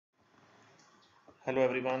Hello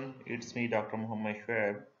everyone, it's me Dr. Muhammad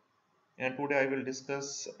Shoaib, and today I will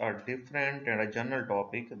discuss a different and a general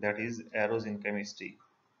topic, that is arrows in chemistry.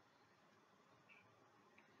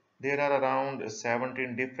 There are around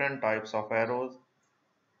 17 different types of arrows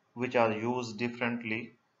which are used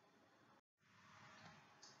differently.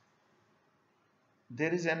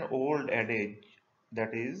 There is an old adage,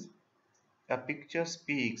 that is, a picture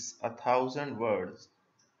speaks a thousand words.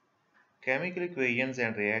 Chemical equations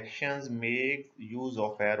and reactions make use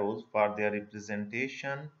of arrows for their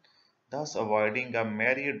representation, thus avoiding a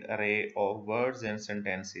myriad array of words and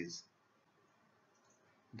sentences.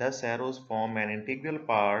 Thus, arrows form an integral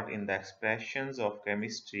part in the expressions of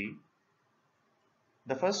chemistry.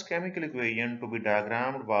 The first chemical equation to be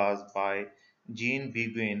diagrammed was by Jean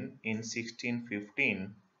Beguin in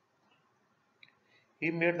 1615.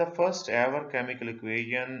 He made the first ever chemical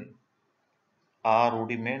equation, a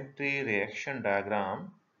rudimentary reaction diagram.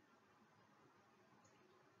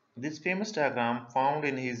 This famous diagram, found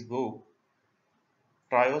in his book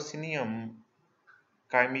Triocinium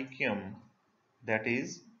Chemicum, that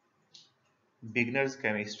is, Beginner's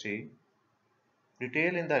Chemistry,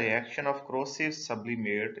 detail in the reaction of corrosive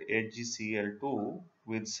sublimate HgCl2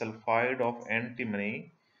 with sulfide of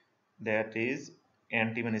antimony, that is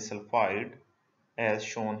antimony sulfide, as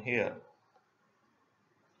shown here.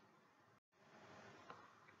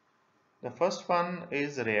 The first one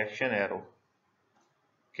is reaction arrow,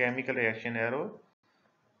 chemical reaction arrow.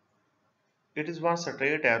 It is one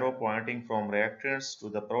straight arrow pointing from reactants to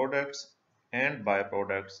the products and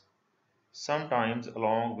byproducts, sometimes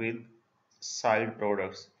along with side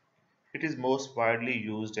products. It is most widely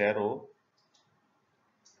used arrow.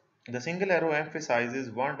 The single arrow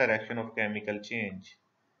emphasizes one direction of chemical change.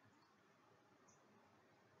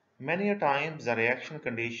 Many a times the reaction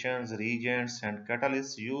conditions, reagents and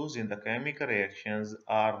catalysts used in the chemical reactions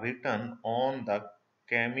are written on the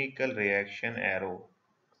chemical reaction arrow.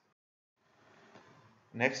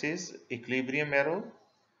 Next is equilibrium arrow.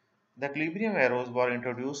 The equilibrium arrows were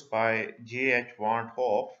introduced by J. H. Van 't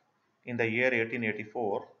Hoff in the year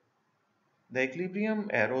 1884. The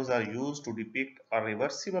equilibrium arrows are used to depict a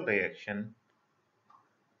reversible reaction.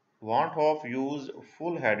 Van 't Hoff used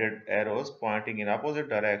full-headed arrows pointing in opposite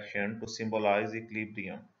direction to symbolize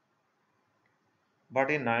equilibrium.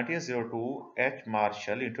 But in 1902, H.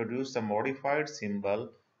 Marshall introduced a modified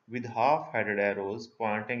symbol with half-headed arrows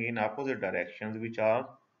pointing in opposite directions, which are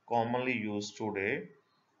commonly used today.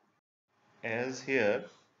 As here,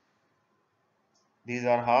 these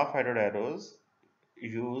are half-headed arrows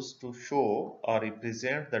used to show or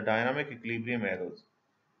represent the dynamic equilibrium arrows.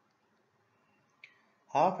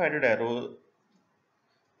 Half-headed arrows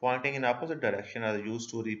pointing in opposite direction are used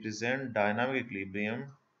to represent dynamic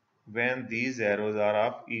equilibrium when these arrows are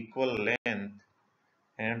of equal length,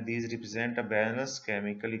 and these represent a balanced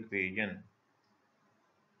chemical equation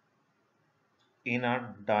in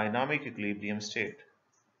a dynamic equilibrium state.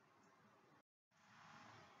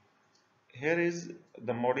 Here is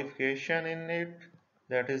the modification in it,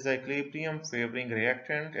 that is the equilibrium favoring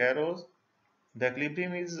reactant arrows. The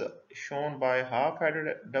equilibrium is shown by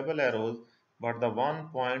half-headed double arrows, but the one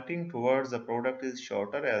pointing towards the product is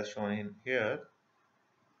shorter, as shown in here.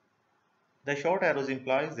 The short arrows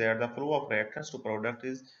implies that the flow of reactants to product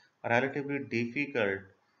is relatively difficult,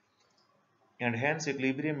 and hence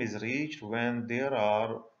equilibrium is reached when there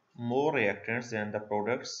are more reactants than the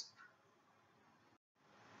products.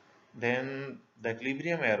 Then the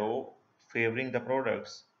equilibrium arrow favoring the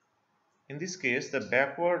products. In this case, the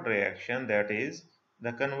backward reaction, that is,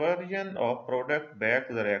 the conversion of product back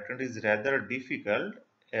to the reactant, is rather difficult,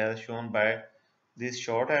 as shown by this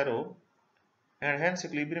short arrow, and hence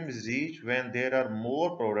equilibrium is reached when there are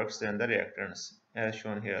more products than the reactants, as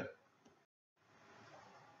shown here.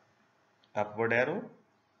 Upward arrow.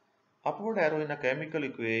 Upward arrow in a chemical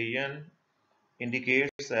equation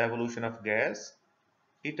indicates the evolution of gas.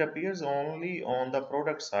 It appears only on the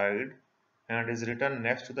product side and is written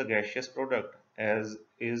next to the gaseous product, as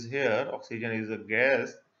is here. Oxygen is a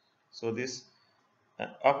gas, so this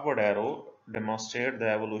upward arrow demonstrates the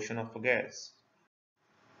evolution of a gas.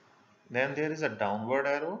 Then there is a downward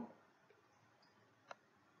arrow,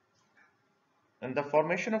 and the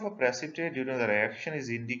formation of a precipitate during the reaction is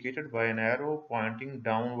indicated by an arrow pointing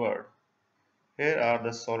downward. Here are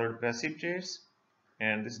the solid precipitates,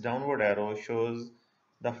 and this downward arrow shows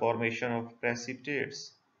the formation of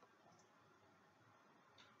precipitates.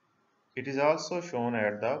 It is also shown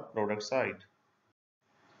at the product side.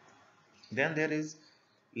 Then there is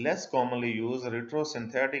less commonly used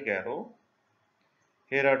retrosynthetic arrow.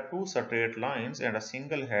 Here are two straight lines and a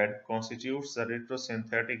single head constitutes the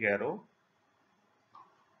retrosynthetic arrow.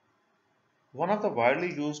 One of the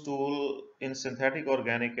widely used tools in synthetic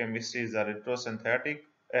organic chemistry is the retrosynthetic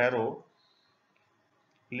arrow.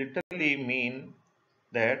 Literally mean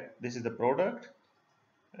that this is the product.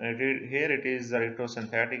 Here it is the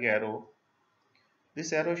retrosynthetic arrow.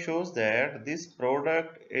 This arrow shows that this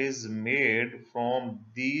product is made from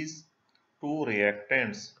these two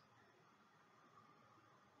reactants.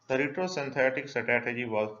 The retrosynthetic strategy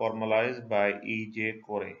was formalized by E.J.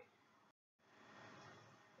 Corey.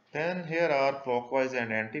 Then here are clockwise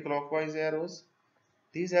and anticlockwise arrows.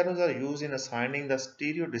 These arrows are used in assigning the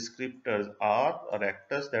stereo descriptors R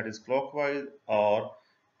rectus, that is clockwise, or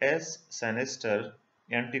S sinister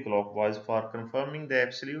anticlockwise, for confirming the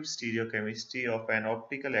absolute stereochemistry of an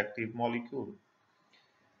optical active molecule.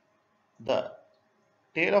 The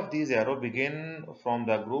tail of these arrows begin from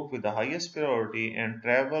the group with the highest priority and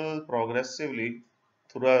travel progressively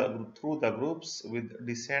through the groups with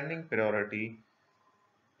descending priority,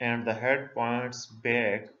 and the head points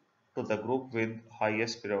back to the group with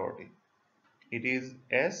highest priority. It is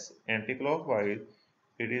S anticlockwise.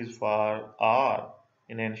 It is for R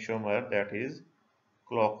in enantiomer, that is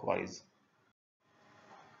clockwise.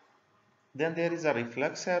 Then there is a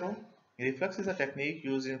reflux arrow. Reflux is a technique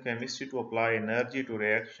used in chemistry to apply energy to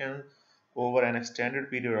reaction over an extended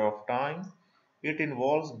period of time. It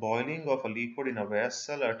involves boiling of a liquid in a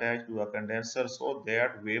vessel attached to a condenser so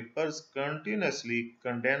that vapors continuously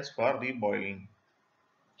condense for reboiling.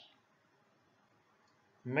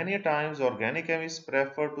 Many times organic chemists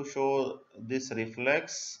prefer to show this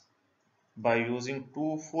reflex by using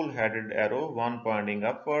two full-headed arrows, one pointing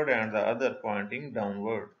upward and the other pointing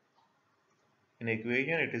downward. In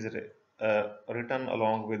equation, it is written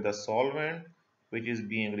along with the solvent which is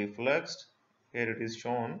being refluxed. Here it is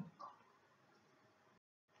shown.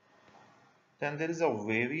 Then there is a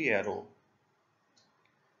wavy arrow.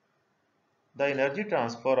 The energy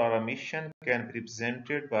transfer or emission can be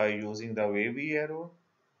represented by using the wavy arrow.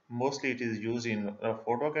 Mostly it is used in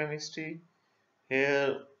photochemistry.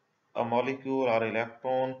 Here a molecule or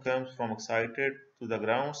electron comes from excited to the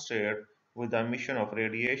ground state with the emission of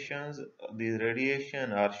radiations. These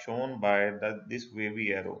radiations are shown by this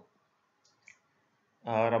wavy arrow.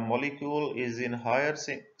 Or a molecule is in higher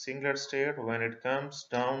singlet state. When it comes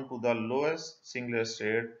down to the lowest singlet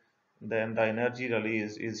state, then the energy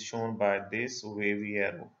release is shown by this wavy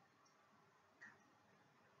arrow.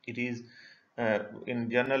 It is in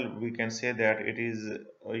general we can say that it is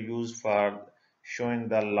used for showing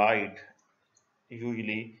the light,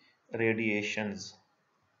 usually radiations.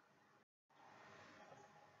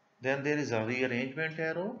 Then there is a rearrangement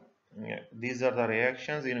arrow. These are the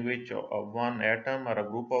reactions in which one atom or a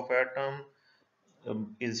group of atoms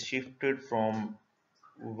is shifted from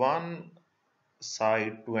one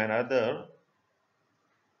side to another.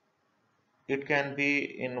 It can be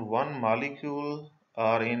in one molecule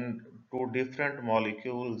or in two different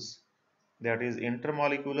molecules, that is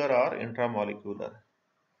intermolecular or intramolecular.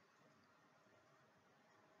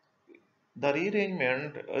 The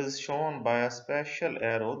rearrangement is shown by a special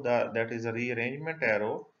arrow that is a rearrangement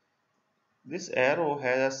arrow. This arrow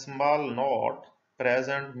has a small knot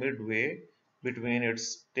present midway between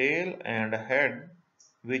its tail and head,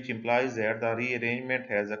 which implies that the rearrangement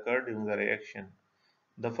has occurred during the reaction.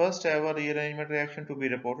 The first ever rearrangement reaction to be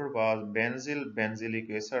reported was benzyl-benzylic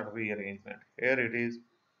acid rearrangement. Here it is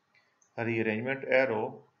a rearrangement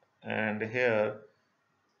arrow, and here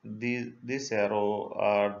this arrow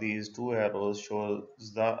or these two arrows shows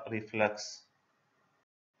the reflux.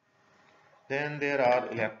 Then there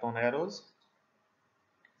are electron arrows,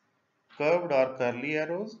 curved or curly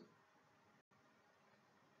arrows.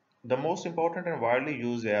 The most important and widely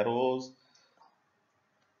used arrows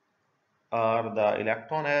are the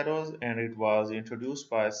electron arrows, and it was introduced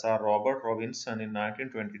by Sir Robert Robinson in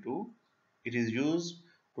 1922. It is used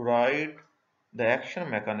to write the reaction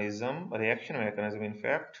mechanism in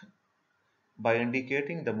fact, by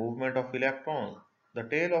indicating the movement of electrons. The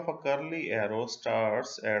tail of a curly arrow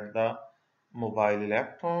starts at the mobile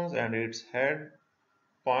electrons and its head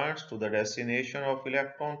points to the destination of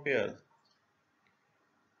electron pairs.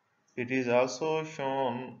 It is also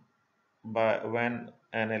shown by when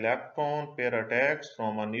an electron pair attacks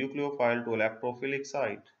from a nucleophile to electrophilic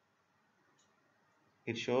site.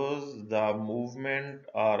 It shows the movement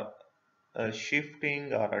or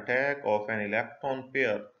shifting or attack of an electron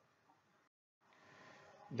pair.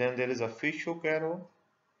 Then there is a fishhook arrow.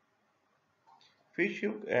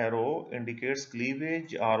 Fishhook arrow indicates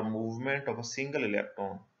cleavage or movement of a single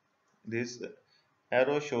electron. This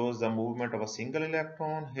arrow shows the movement of a single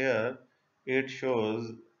electron. Here it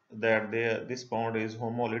shows that this bond is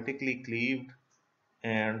homolytically cleaved.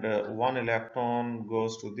 and one electron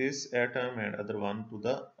goes to this atom and other one to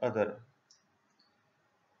the other.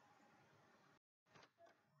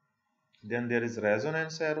 Then there is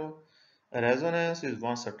resonance arrow. A resonance is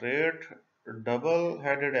one straight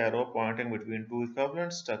double-headed arrow pointing between two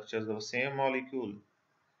equivalent structures of the same molecule.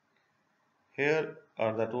 Here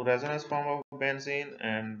are the two resonance forms of benzene,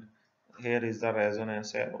 and here is the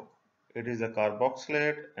resonance arrow. It is a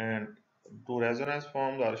carboxylate, and two resonance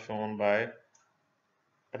forms are shown by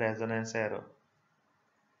resonance arrow.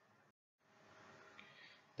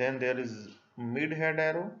 Then there is mid-head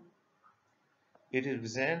arrow. It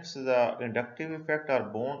represents the inductive effect or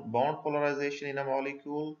bond polarization in a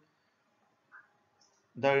molecule.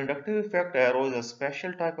 The inductive effect arrow is a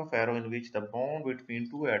special type of arrow in which the bond between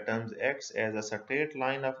two atoms acts as a straight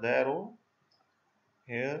line of the arrow.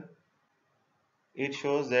 Here, it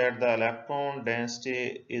shows that the electron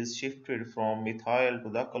density is shifted from methyl to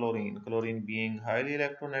the chlorine. Chlorine being highly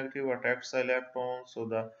electronegative attracts the electron, so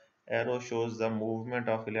the arrow shows the movement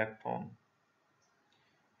of electron.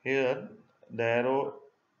 Here, the arrow,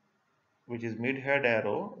 which is mid-head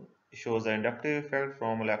arrow, shows the inductive effect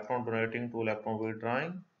from electron donating to electron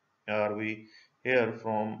withdrawing, or we here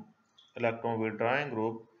from electron withdrawing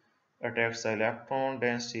group attacks the electron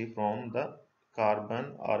density from the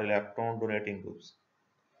carbon or electron donating groups.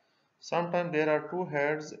 Sometimes there are two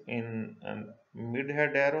heads in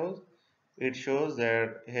mid-head arrows. It shows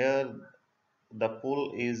that here the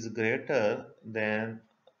pull is greater than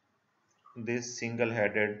this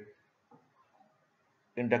single-headed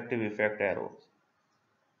inductive effect arrows.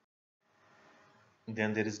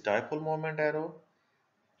 Then there is dipole moment arrow.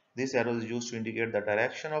 This arrow is used to indicate the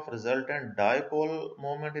direction of resultant dipole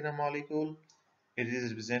moment in a molecule. It is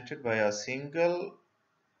represented by a single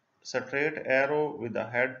straight arrow with the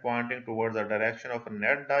head pointing towards the direction of a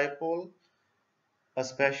net dipole. A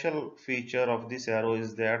special feature of this arrow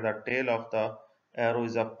is that the tail of the arrow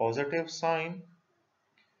is a positive sign.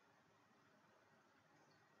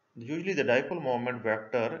 Usually the dipole moment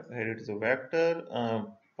vector, here it is a vector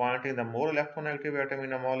pointing the more electronegative atom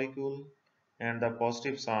in a molecule, and the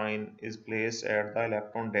positive sign is placed at the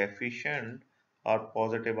electron deficient or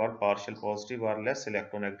positive or partial positive or less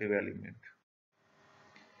electronegative element.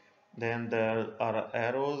 Then there are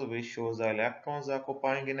arrows which shows the electrons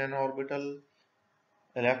occupying in an orbital.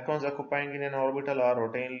 Electrons occupying in an orbital are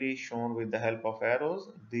routinely shown with the help of arrows.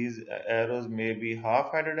 These arrows may be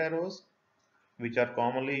half-headed arrows, which are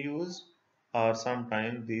commonly used, or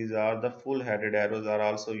sometimes these are the full-headed arrows are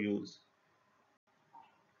also used.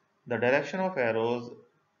 The direction of arrow's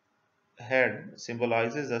head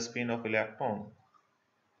symbolizes the spin of electron.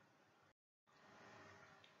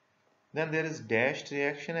 Then there is dashed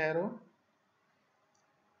reaction arrow.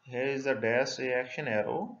 Here is the dashed reaction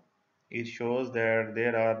arrow. It shows that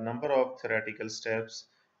there are number of theoretical steps,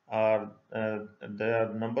 or there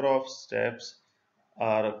are number of steps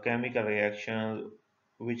or chemical reactions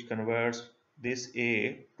which converts this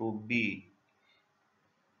A to B.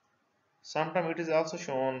 Sometimes it is also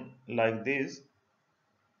shown like this.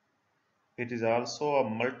 It is also a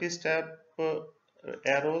multi-step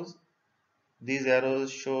arrows. These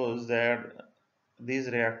arrows shows that these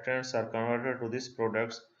reactants are converted to these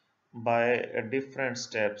products by different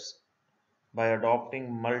steps by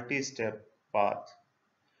adopting multi-step path.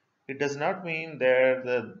 It does not mean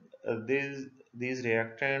that these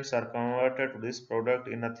reactants are converted to this product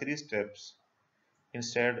in a 3 steps.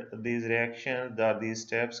 Instead, these reactions or these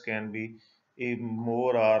steps can be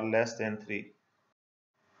more or less than 3.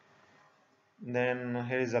 Then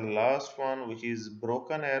here is the last one, which is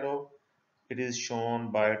broken arrow. It is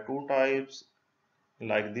shown by two types,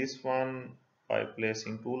 like this one by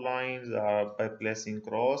placing two lines or by placing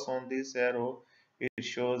cross on this arrow. It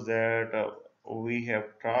shows that we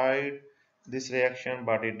have tried this reaction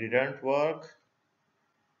but it didn't work,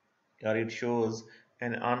 or it shows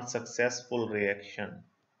an unsuccessful reaction.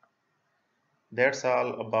 That's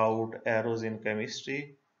all about arrows in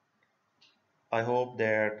chemistry. I hope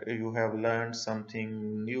that you have learned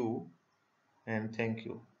something new, and thank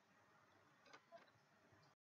you.